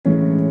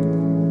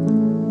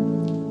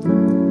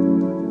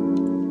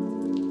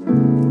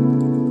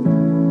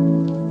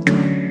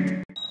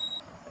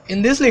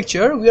In this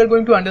lecture, we are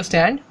going to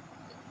understand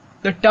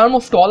the term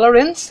of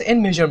tolerance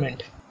and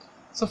measurement.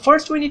 So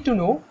first we need to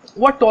know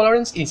what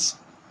tolerance is.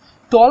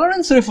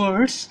 Tolerance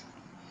refers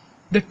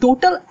the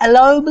total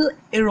allowable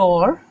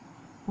error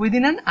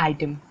within an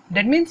item.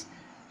 That means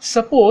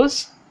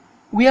suppose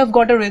we have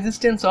got a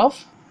resistance of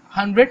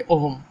 100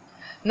 ohm.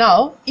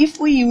 Now if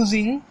we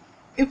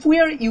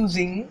are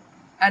using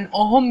an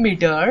ohm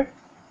meter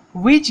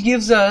which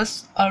gives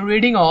us a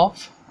reading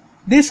of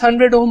this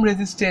 100 ohm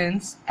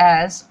resistance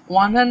as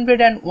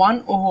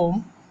 101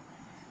 ohm,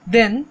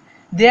 then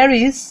there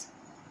is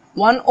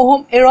 1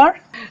 ohm error.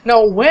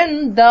 Now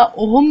when the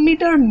ohm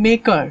meter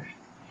maker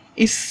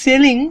is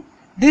selling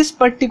this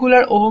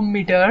particular ohm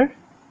meter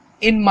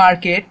in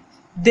market,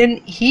 then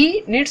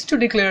he needs to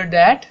declare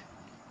that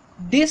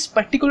this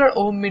particular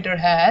ohm meter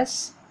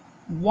has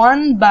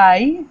 1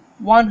 by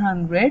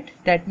 100,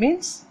 that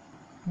means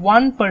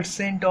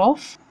 1%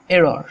 of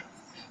error.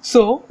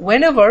 So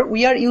whenever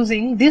we are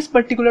using this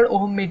particular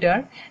ohm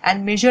meter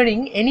and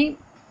measuring any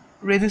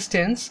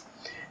resistance,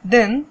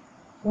 then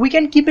we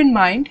can keep in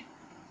mind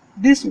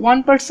this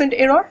 1%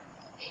 error.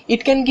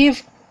 It can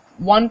give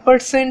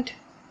 1%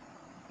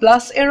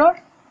 plus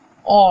error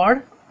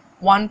or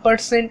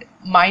 1%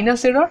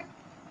 minus error.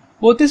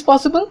 Both is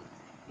possible.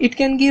 It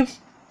can give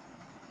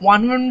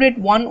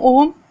 101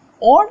 ohm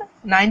or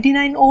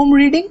 99 ohm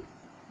reading.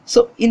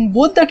 So in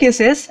both the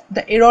cases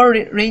the error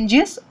range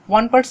is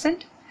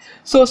 1%.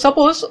 So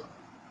suppose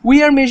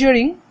we are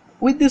measuring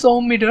with this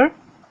ohm meter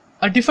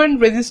a different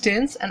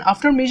resistance, and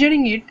after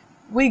measuring it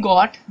we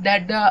got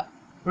that the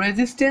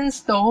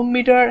resistance the ohm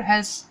meter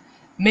has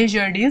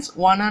measured is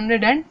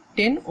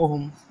 110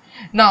 ohm.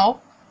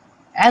 Now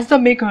as the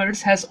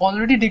makers has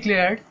already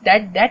declared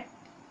that that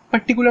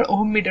particular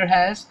ohm meter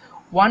has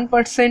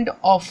 1%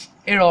 of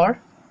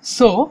error,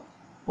 so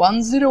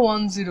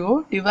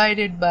 1010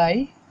 divided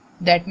by,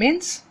 that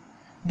means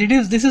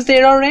this is the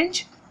error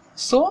range.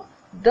 So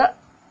the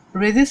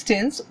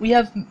resistance we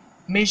have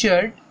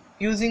measured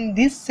using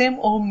this same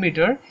ohm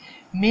meter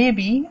may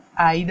be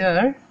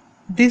either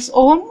this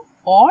ohm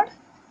or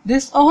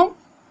this ohm.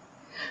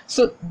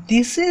 So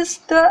this is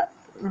the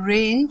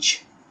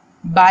range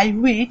by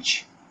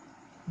which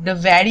the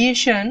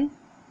variation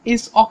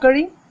is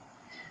occurring.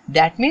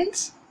 That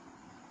means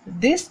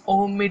this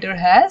ohm meter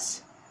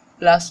has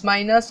plus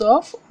minus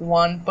of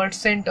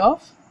 1%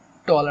 of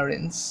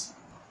tolerance.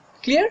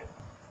 Clear?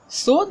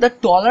 So the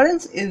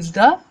tolerance is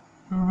the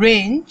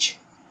range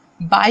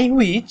by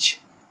which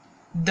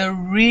the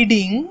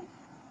reading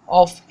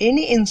of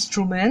any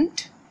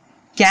instrument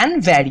can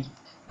vary.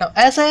 Now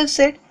as I have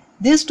said,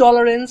 this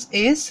tolerance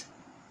is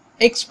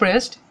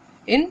expressed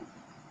in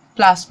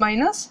plus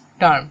minus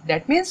term.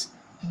 That means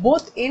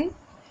both in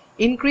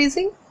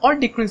increasing or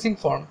decreasing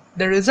form.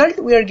 The result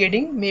we are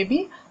getting may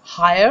be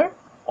higher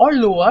or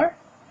lower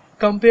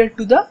compared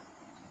to the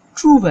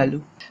true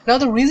value. Now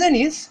the reason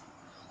is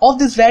of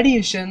this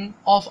variation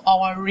of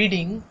our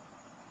reading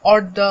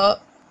or the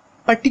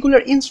particular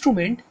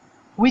instrument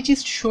which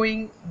is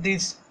showing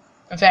this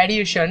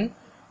variation,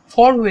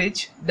 for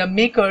which the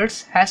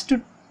makers has to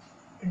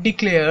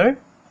declare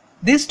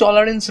this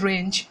tolerance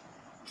range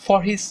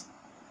for his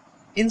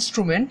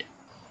instrument,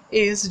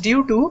 is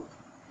due to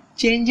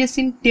changes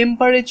in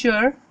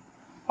temperature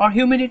or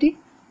humidity.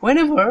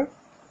 Whenever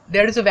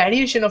there is a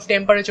variation of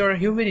temperature or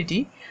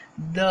humidity,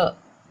 the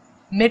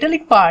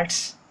metallic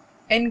parts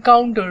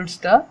encounters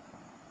the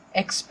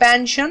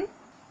expansion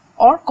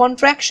or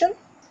contraction,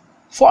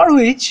 for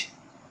which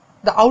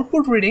the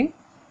output reading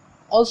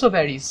also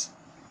varies.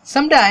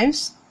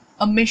 Sometimes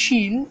a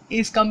machine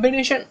is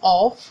combination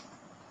of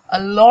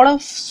a lot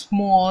of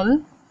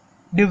small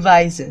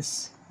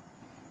devices.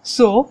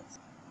 So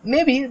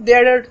maybe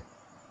there are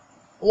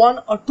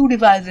 1 or 2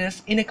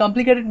 devices in a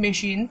complicated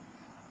machine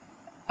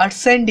are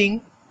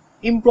sending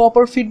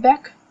improper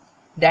feedback.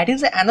 That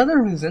is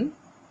another reason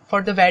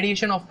for the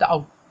variation of the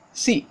output.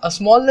 See, a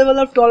small level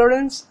of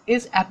tolerance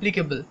is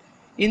applicable.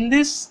 In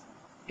this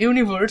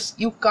universe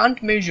you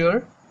can't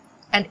measure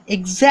an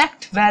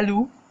exact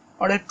value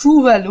or a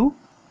true value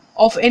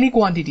of any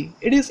quantity.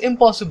 It is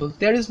impossible.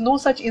 There is no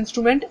such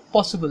instrument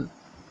possible,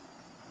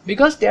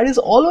 because there is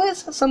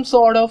always some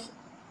sort of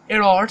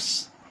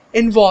errors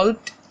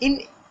involved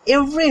in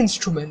every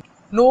instrument.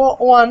 No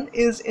one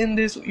is in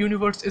this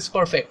universe is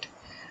perfect,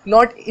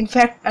 not in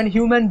fact an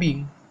human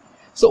being.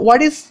 So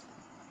what is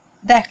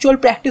the actual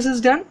practice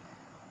is done?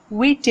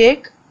 We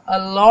take a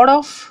lot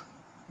of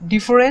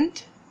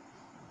different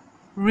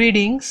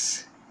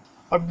readings,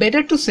 or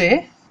better to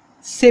say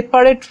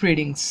separate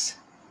readings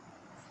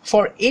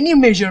for any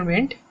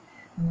measurement,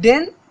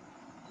 then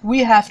we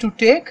have to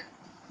take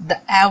the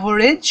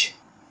average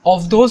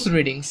of those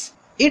readings.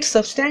 It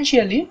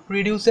substantially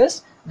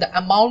reduces the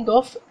amount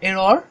of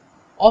error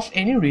of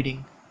any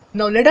reading.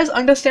 Now let us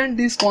understand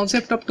this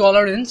concept of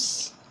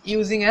tolerance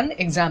using an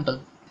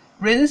example.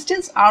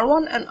 Resistance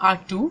R1 and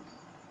R2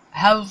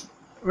 have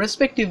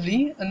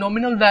respectively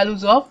nominal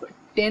values of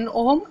 10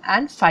 ohm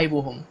and 5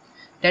 ohm.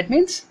 That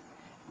means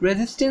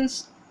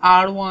resistance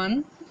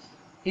R1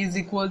 is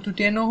equal to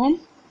 10 ohm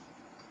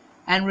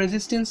and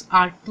resistance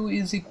R2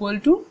 is equal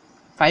to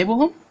 5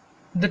 ohm.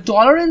 The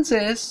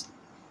tolerances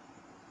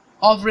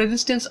of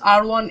resistance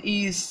R1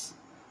 is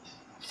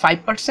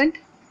 5%.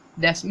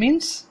 That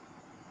means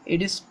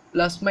it is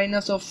plus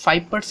minus of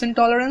 5%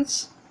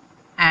 tolerance,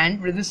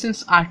 and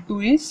resistance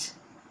R2 is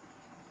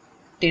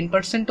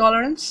 10%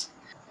 tolerance.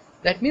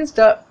 That means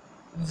the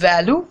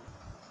value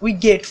we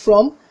get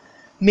from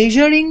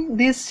measuring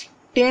this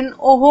 10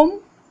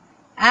 ohm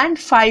and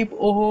 5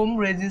 ohm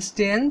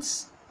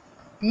resistance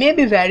may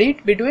be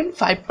varied between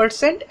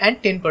 5%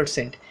 and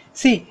 10%.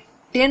 See,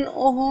 10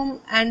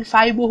 ohm and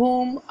 5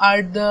 ohm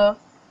are the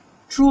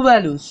true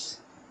values,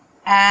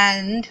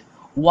 and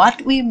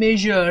what we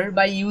measure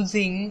by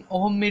using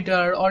ohm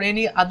meter or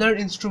any other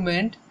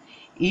instrument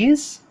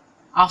is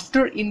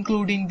after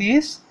including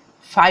this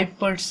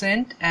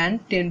 5%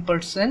 and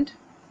 10%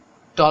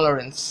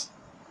 tolerance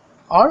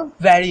or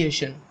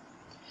variation.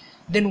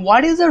 Then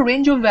what is the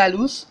range of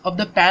values of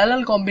the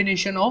parallel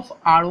combination of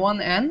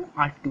R1 and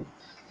R2?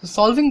 So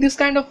solving this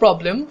kind of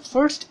problem,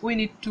 first we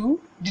need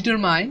to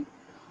determine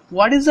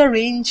what is the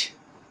range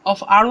of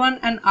R1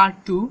 and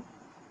R2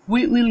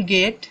 we will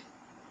get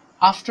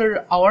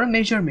after our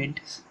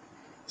measurement.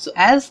 So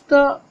as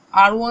the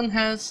R1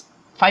 has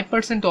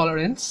 5%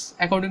 tolerance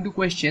according to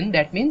question,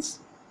 that means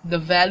the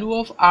value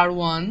of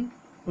R1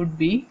 would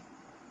be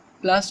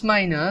plus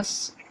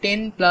minus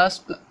 10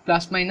 plus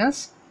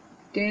minus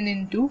 10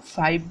 into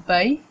 5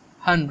 by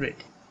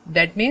 100.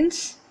 That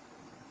means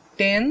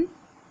 10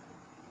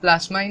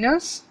 plus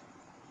minus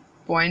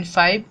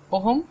 0.5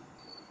 ohm,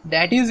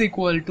 that is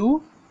equal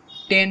to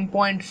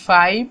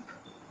 10.5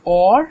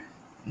 or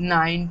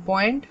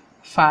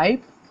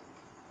 9.5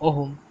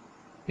 ohm,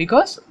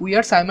 because we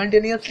are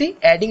simultaneously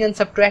adding and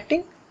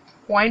subtracting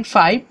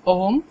 0.5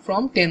 ohm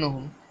from 10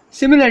 ohm.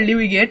 Similarly,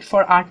 we get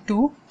for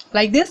R2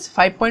 like this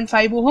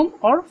 5.5 ohm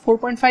or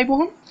 4.5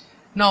 ohm.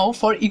 Now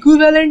for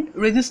equivalent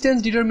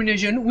resistance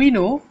determination, we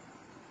know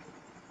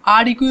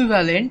R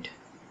equivalent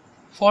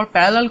for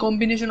parallel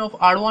combination of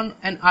R1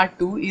 and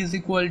R2 is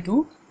equal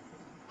to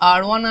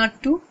R1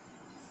 R2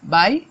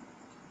 by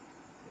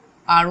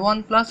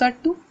R1 plus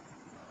R2.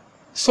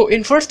 So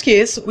in first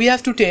case we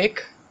have to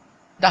take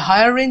the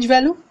higher range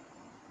value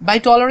by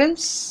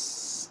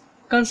tolerance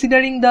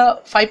considering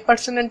the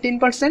 5% and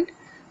 10%.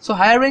 So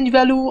higher range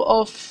value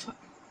of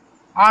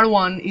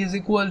R1 is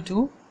equal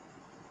to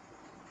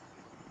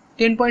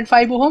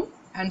 10.5 ohm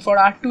and for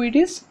R2 it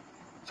is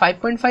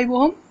 5.5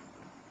 ohm.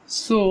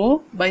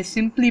 So by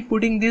simply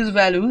putting these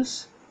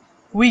values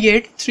we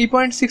get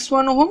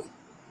 3.61 ohm.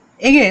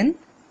 Again,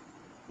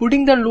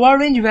 putting the lower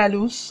range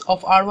values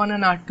of R1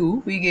 and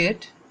R2 we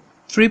get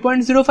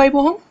 3.05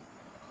 ohm.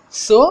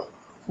 So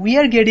we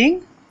are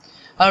getting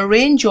a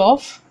range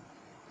of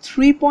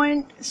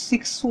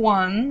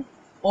 3.61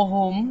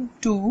 ohm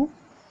to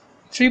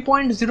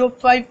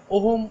 3.05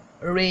 ohm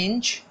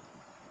range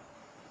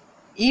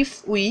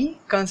if we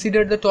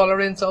consider the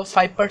tolerance of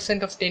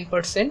 5% of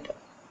 10%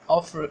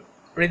 of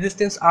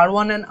resistance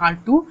R1 and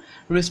R2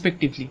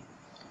 respectively.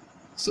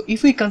 So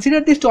if we consider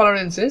these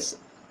tolerances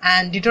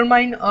and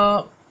determine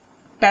a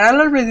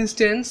parallel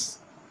resistance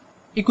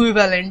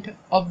equivalent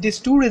of these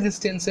two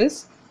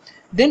resistances,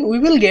 then we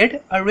will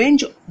get a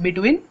range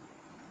between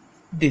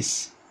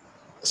this.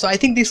 So I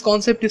think this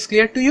concept is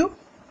clear to you.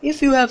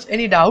 If you have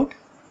any doubt,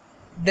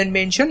 then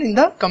mention in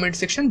the comment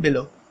section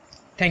below.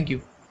 Thank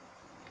you.